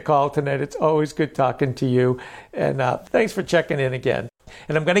appreciate the call tonight. It's always good talking to you. And thanks for checking in again.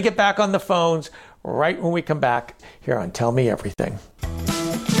 And I'm going to get back on the phones right when we come back here on Tell Me Everything.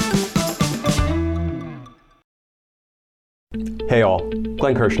 Hey all,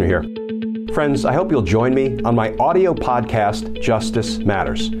 Glenn Kirshner here. Friends, I hope you'll join me on my audio podcast, Justice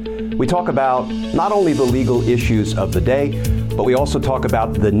Matters. We talk about not only the legal issues of the day, but we also talk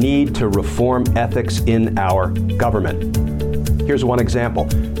about the need to reform ethics in our government. Here's one example,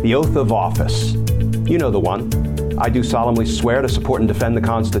 the oath of office. You know the one. I do solemnly swear to support and defend the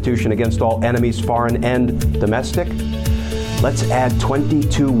Constitution against all enemies, foreign and domestic. Let's add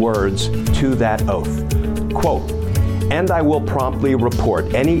 22 words to that oath. Quote, and I will promptly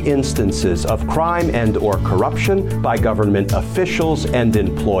report any instances of crime and or corruption by government officials and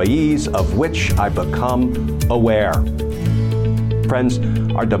employees of which I become aware. Friends,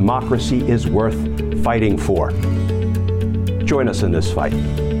 our democracy is worth fighting for. Join us in this fight.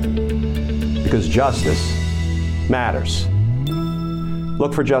 Because justice matters.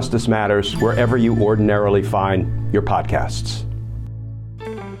 Look for Justice Matters wherever you ordinarily find your podcasts.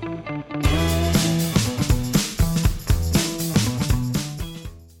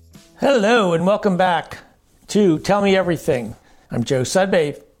 Hello, and welcome back to Tell Me Everything. I'm Joe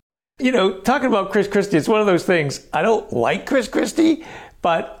Sudbay. Talking about Chris Christie, it's one of those things. I don't like Chris Christie,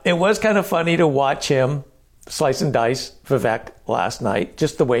 but it was kind of funny to watch him slice and dice Vivek last night,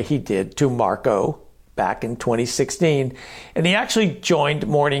 just the way he did to Marco back in 2016. And he actually joined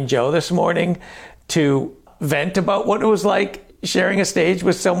Morning Joe this morning to vent about what it was like sharing a stage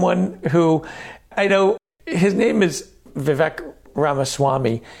with someone who, I know his name is Vivek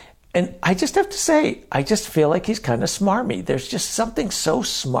Ramaswamy, And I just have to say, I just feel like he's kind of smarmy. There's just something so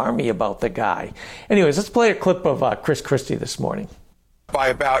smarmy about the guy. Anyways, let's play a clip of Chris Christie this morning. By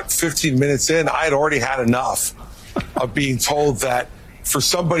about 15 minutes in, I had already had enough of being told that for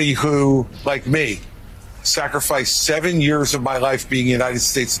somebody who, like me, sacrificed 7 years of my life being a United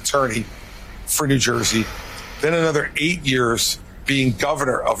States attorney for New Jersey, then another 8 years being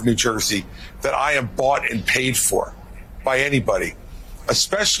governor of New Jersey, that I am bought and paid for by anybody,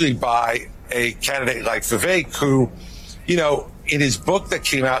 especially by a candidate like Vivek, who, you know, in his book that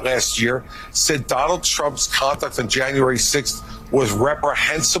came out last year, said Donald Trump's conduct on January 6th was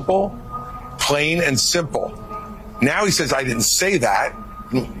reprehensible, plain and simple. Now he says, I didn't say that.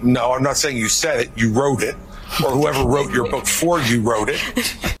 No, I'm not saying you said it. You wrote it. Or whoever wrote your book for you wrote it.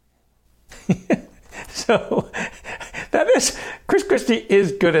 So that is, Chris Christie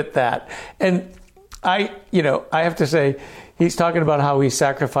is good at that. And I have to say, he's talking about how he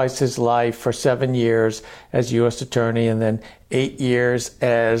sacrificed his life for 7 years as U.S. attorney and then 8 years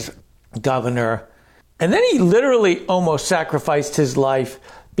as governor. And then he literally almost sacrificed his life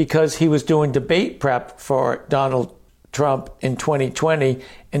because he was doing debate prep for Donald Trump in 2020,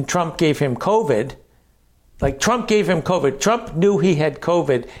 and Trump gave him COVID. Like, Trump gave him COVID. Trump knew he had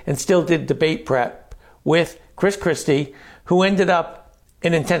COVID and still did debate prep with Chris Christie, who ended up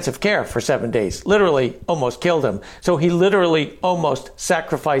in intensive care for 7 days, literally almost killed him. So he literally almost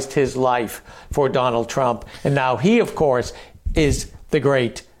sacrificed his life for Donald Trump. And now he, of course, is the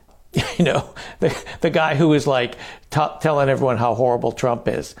great, the guy who is like telling everyone how horrible Trump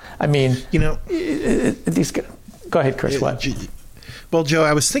is. I mean, these guys. Go ahead, Chris. What? Well, Joe,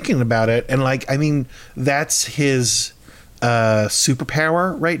 I was thinking about it, and that's his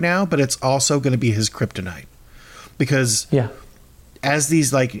superpower right now, but it's also going to be his kryptonite. Because as these,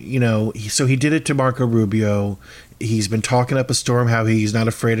 so he did it to Marco Rubio. He's been talking up a storm how he's not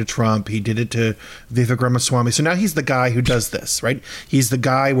afraid of Trump. He did it to Vivek Ramaswamy. So now he's the guy who does this, right? He's the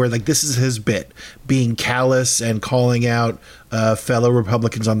guy where, this is his bit, being callous and calling out fellow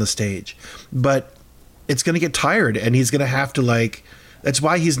Republicans on the stage. But it's going to get tired, and he's going to have to, that's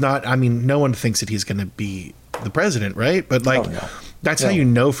why he's not, no one thinks that he's going to be the president, right? But, that's how you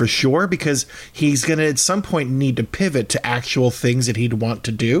know for sure, because he's going to at some point need to pivot to actual things that he'd want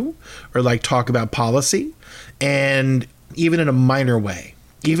to do, or, talk about policy, and even in a minor way,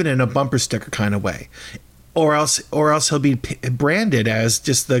 even in a bumper sticker kind of way. Or else he'll be branded as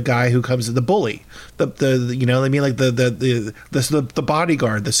just the guy who comes to the bully, the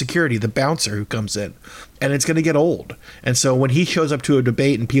bodyguard, the security, the bouncer who comes in, and it's going to get old. And so when he shows up to a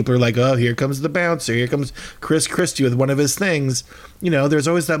debate and people are like, "Oh, here comes the bouncer, here comes Chris Christie with one of his things," there's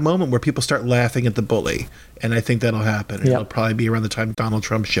always that moment where people start laughing at the bully, and I think that'll happen. And it'll probably be around the time Donald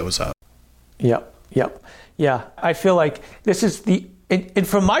Trump shows up. Yep. Yeah, I feel like this is and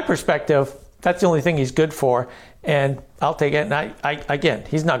from my perspective, that's the only thing he's good for, and I'll take it. And again,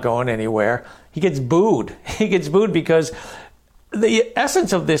 he's not going anywhere. He gets booed. He gets booed because the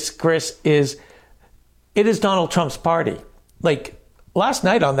essence of this, Chris, is it is Donald Trump's party. Last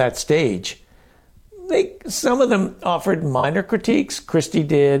night on that stage, some of them offered minor critiques. Christie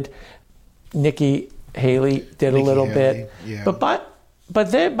did. Nikki Haley did a little bit. Yeah.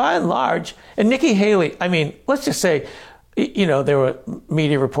 But they, by and large, and Nikki Haley, let's just say, there were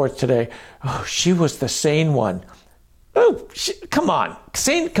media reports today. Oh, she was the sane one. Oh, come on.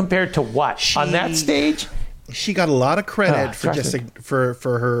 Sane compared to what? On that stage? She got a lot of credit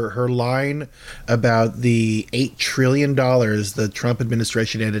for her line about the $8 trillion the Trump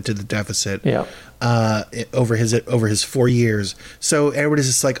administration added to the deficit over his 4 years. So everybody's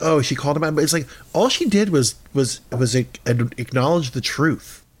just like, oh, she called him out. But it's all she did was acknowledge the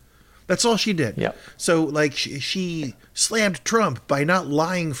truth. That's all she did. Yep. So she slammed Trump by not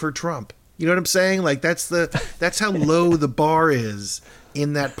lying for Trump. You know what I'm saying? That's how low the bar is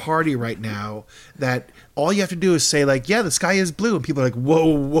in that party right now, that all you have to do is say the sky is blue, and people are like,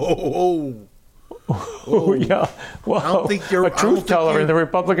 whoa. Oh, yeah. Whoa. I don't think you're a truth teller in the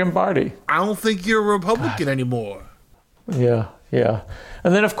Republican Party. I don't think you're a Republican anymore. Yeah.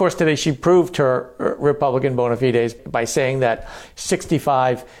 And then, of course, today she proved her Republican bona fides by saying that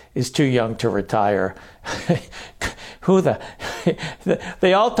 65 is too young to retire.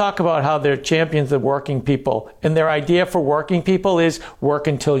 They all talk about how they're champions of working people, and their idea for working people is work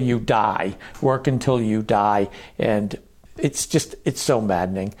until you die. And it's so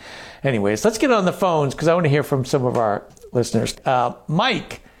maddening. Anyways, let's get on the phones because I want to hear from some of our listeners.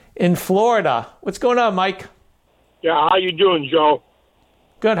 Mike in Florida. What's going on, Mike? Yeah, how you doing, Joe?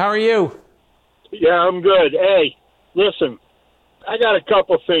 Good. How are you? Yeah, I'm good. Hey, listen, I got a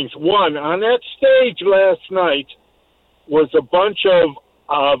couple things. One, on that stage last night was a bunch of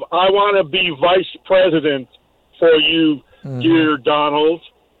of "I want to be vice president for you, dear Donald."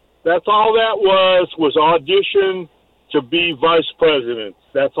 That's all that was audition to be vice president.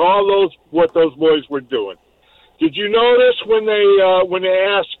 That's all what those boys were doing. Did you notice when they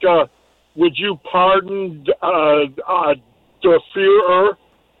asked, would you pardon Der Fuhrer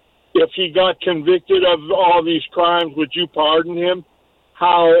if he got convicted of all these crimes? Would you pardon him?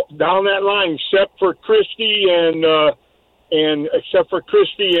 How down that line, except for Christie and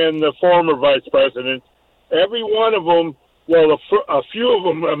the former vice president, every one of them. Well, a few of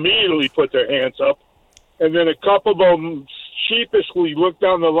them immediately put their hands up, and then a couple of them sheepishly looked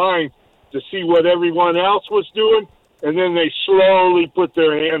down the line to see what everyone else was doing, and then they slowly put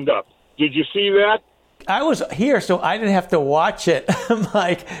their hand up. Did you see that? I was here, so I didn't have to watch it,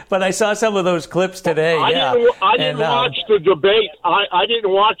 Mike, but I saw some of those clips today. I didn't watch the debate. I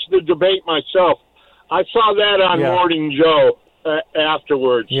didn't watch the debate myself. I saw that on Morning Joe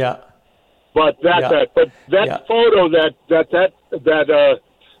afterwards. Yeah. But that photo that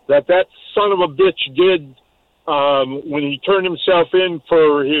son of a bitch did when he turned himself in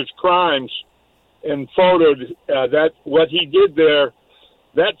for his crimes and photoed that what he did there,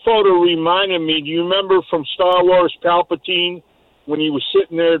 that photo reminded me. Do you remember from Star Wars Palpatine when he was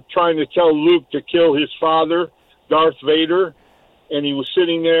sitting there trying to tell Luke to kill his father, Darth Vader, and he was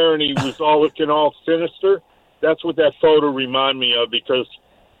sitting there and he was all looking all sinister? That's what that photo reminded me of because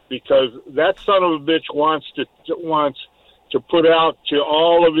that son of a bitch wants to put out to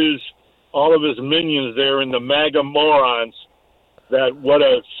all of his minions there in the MAGA morons that what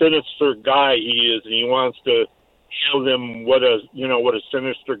a sinister guy he is, and he wants to show them what a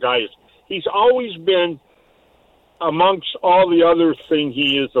sinister guy is. He's always been, amongst all the other thing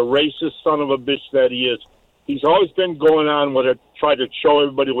he is, a racist son of a bitch that he is. He's always been going on try to show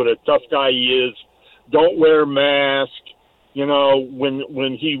everybody what a tough guy he is. Don't wear a mask.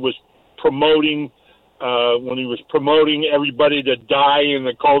 When he was promoting everybody to die in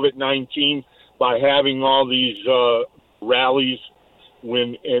the COVID-19 by having all these rallies,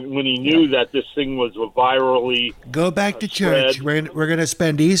 when he knew that this thing was virally go back to church. We're going to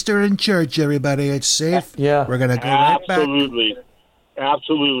spend Easter in church, everybody. It's safe. Yeah, we're going to go right back.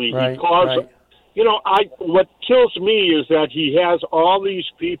 Absolutely. Right, because what kills me is that he has all these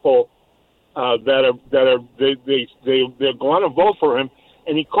people they're going to vote for him,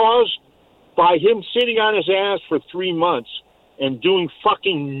 and he caused, by him sitting on his ass for 3 months and doing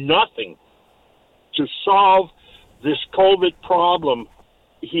fucking nothing to solve this COVID problem,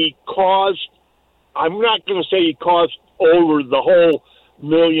 he caused, I'm not going to say he caused over the whole 1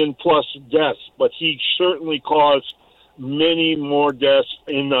 million plus deaths, but he certainly caused many more deaths,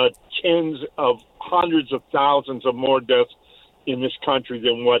 in the hundreds of thousands of more deaths in this country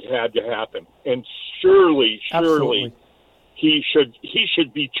than what had to happen. And surely he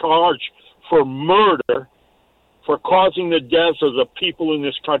should be charged for murder for causing the deaths of the people in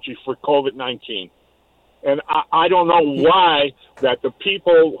this country for COVID-19. And I don't know why that the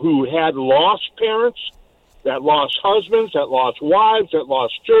people who had lost parents, that lost husbands, that lost wives, that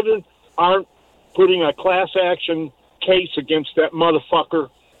lost children, aren't putting a class action case against that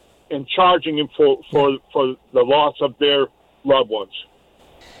motherfucker and charging him for the loss of their loved ones.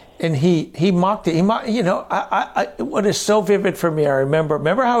 And he mocked it. What is so vivid for me, I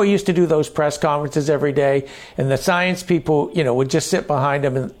remember how he used to do those press conferences every day, and the science people, would just sit behind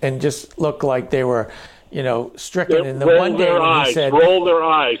him and just look like they were, stricken. And the one day when he said, roll their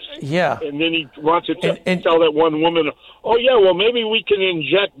eyes. Yeah. And then he wants to tell that one woman, oh yeah, well maybe we can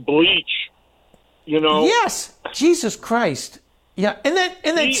inject bleach, Yes. Jesus Christ. Yeah. And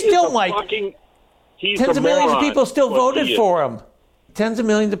then still, Mike, tens of millions of people still voted for him. Tens of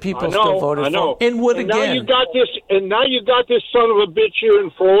millions of people still voted for him, and would again. Now you got this son of a bitch here in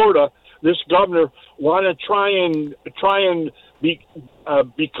Florida. This governor want to try and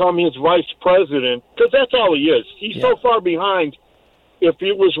become his vice president, because that's all he is. He's so far behind. If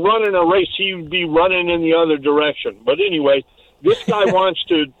he was running a race, he would be running in the other direction. But anyway, this guy wants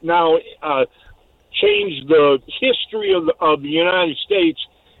to now change the history of the United States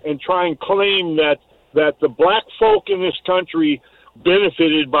and try and claim that the black folk in this country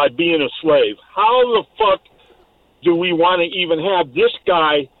benefited by being a slave. How the fuck do we want to even have this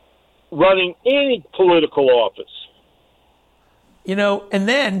guy running any political office? And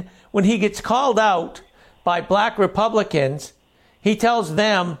then when he gets called out by black Republicans, he tells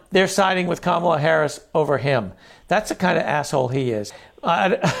them they're siding with Kamala Harris over him. That's the kind of asshole he is.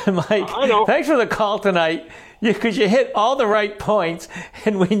 Mike, thanks for the call tonight, because you hit all the right points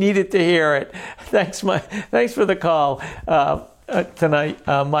and we needed to hear it. Thanks, Mike. Thanks for the call tonight,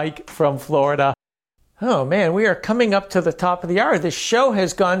 Mike from Florida. Oh, man, we are coming up to the top of the hour. The show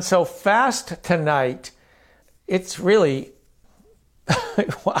has gone so fast tonight. It's really,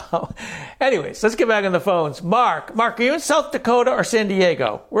 wow. Anyways, let's get back on the phones. Mark, are you in South Dakota or San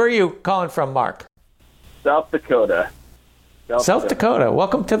Diego? Where are you calling from, Mark? South Dakota. South Dakota.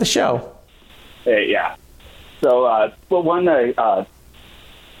 Welcome to the show. Hey, yeah. So, one to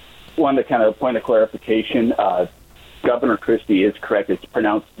kind of point of clarification, Governor Christie is correct. It's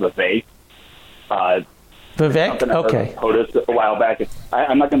pronounced Vivek. Vivek? Okay. Noticed a while back.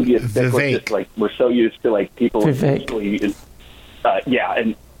 I'm not going to be a stickler. Just like we're so used to like people intentionally. Yeah,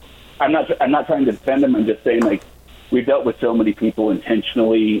 and I'm not trying to defend him. I'm just saying like we've dealt with so many people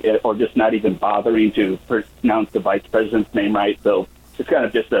intentionally or just not even bothering to pronounce the vice president's name right. So it's kind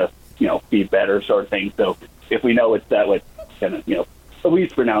of just a be better sort of thing. So if we know it's that way, kind of at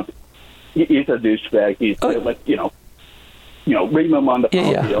least pronounce it. He's a douchebag. He's ring him on the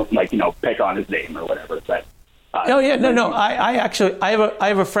phone, pick on his name or whatever. But I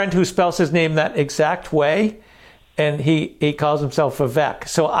have a friend who spells his name that exact way, and he calls himself Vivek.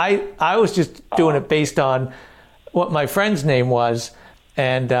 So I was just doing it based on what my friend's name was,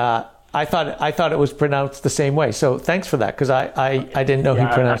 and I thought it was pronounced the same way. So thanks for that, because I didn't know he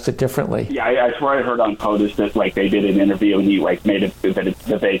pronounced it differently. Yeah, I swear I heard on POTUS that like they did an interview and he like made it that it's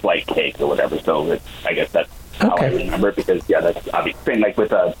Vivek like cake or whatever. So I guess that's how I remember it, because that's obviously same like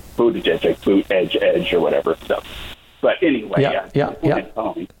with Buttigieg, like boot edge or whatever. So, but anyway,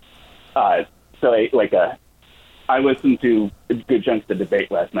 I listened to good chunks of the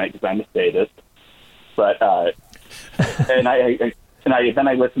debate last night because I'm a statist, but and then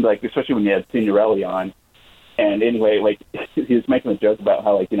I listened to like especially when you had Signorelli on, and anyway like he was making a joke about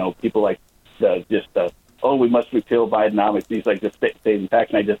how like people like we must repeal Bidenomics. He's like just stating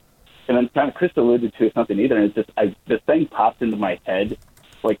facts, and then kind of Chris alluded to something either, and it's just this thing popped into my head.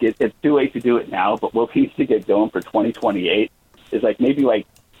 Like it's too late to do it now, but what we need to get going for 2028 is like maybe like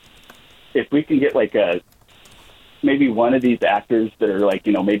if we can get like maybe one of these actors that are like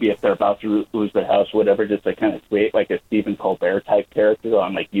maybe if they're about to lose their house, whatever, just to kind of create like a Stephen Colbert type character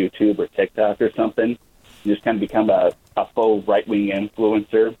on like YouTube or TikTok or something, and just kind of become a faux right wing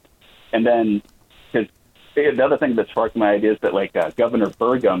influencer, and then because the other thing that sparked my idea is that like Governor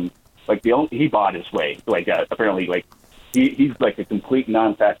Burgum. Like he bought his way. Like apparently, like he's like a complete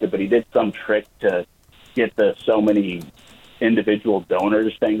non-factor, but he did some trick to get so many individual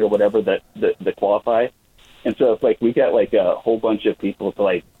donors thing or whatever that qualify. And so if like we got like a whole bunch of people to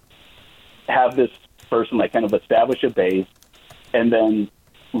like have this person like kind of establish a base and then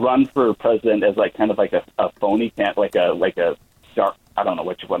run for president as like kind of like a phony like a dark, I don't know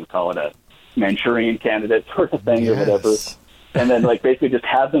what you want to call it, a Manchurian candidate sort of thing or whatever. And then, like, basically just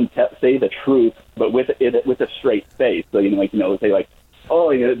have them say the truth, but with a straight face. So, say, like,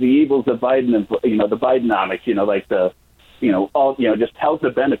 the evils of Biden and, the Bidenomics, like just tout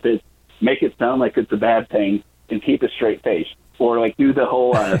the benefits, make it sound like it's a bad thing, and keep a straight face. Or, like, do the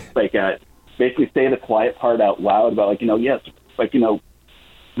whole, basically say the quiet part out loud about, like, yes, like, the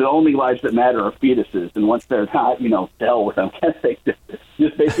only lives that matter are fetuses, and once they're not, to hell with them.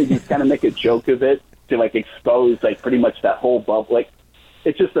 Just basically just kind of make a joke of it. To like expose like pretty much that whole bubble, like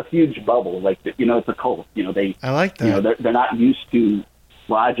it's just a huge bubble. Like it's a cult. I like that. They're not used to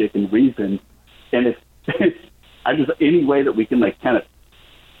logic and reason, and it's any way that we can like kind of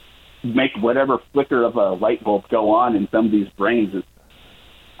make whatever flicker of a light bulb go on in some of these brains.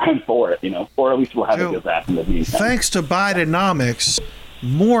 I'm for it, or at least we'll have a good laugh in the meantime. Thanks to Bidenomics,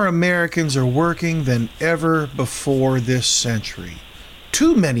 more Americans are working than ever before this century.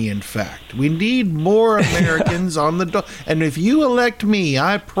 Too many, in fact. We need more Americans on the door. And if you elect me,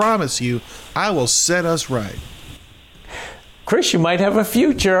 I promise you, I will set us right. Chris, you might have a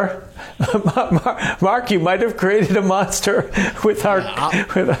future. Mark, you might have created a monster with our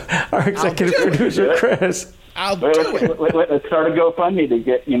executive producer, Chris. I'll do it. Let's start a GoFundMe to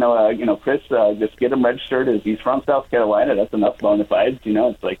get, Chris, just get him registered. As he's from South Carolina, that's enough bona fides,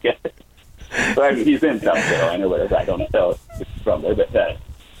 it's like... Well, I mean, he's in South Carolina or whatever. I don't know if he's from there, but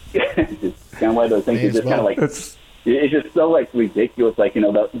it's kind of one of those things. It's just kind of like it's just so like ridiculous. Like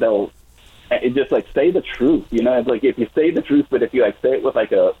they'll just like say the truth. It's like if you say the truth, but if you like say it with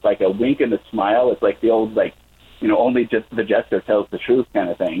like a wink and a smile, it's like the old like only just the jester tells the truth kind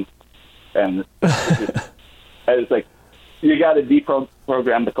of thing. And it's like you got to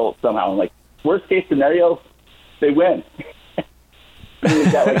deprogram the cult somehow. And like worst case scenario, they win.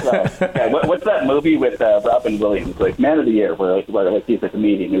 What's that movie with Robin Williams, like Man of the Year, where he's a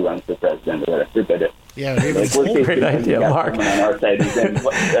comedian who runs for president or whatever? Yeah, like, great idea, Mark. On our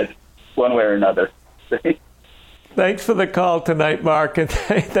side, one way or another. Thanks for the call tonight, Mark. And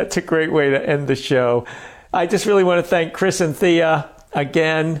that's a great way to end the show. I just really want to thank Chris and Thea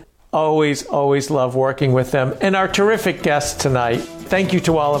again. Always love working with them. And our terrific guests tonight. Thank you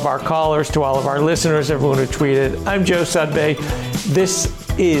to all of our callers, to all of our listeners, everyone who tweeted. I'm Joe Sudbay. This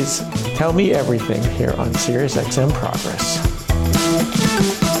is Tell Me Everything here on SiriusXM Progress.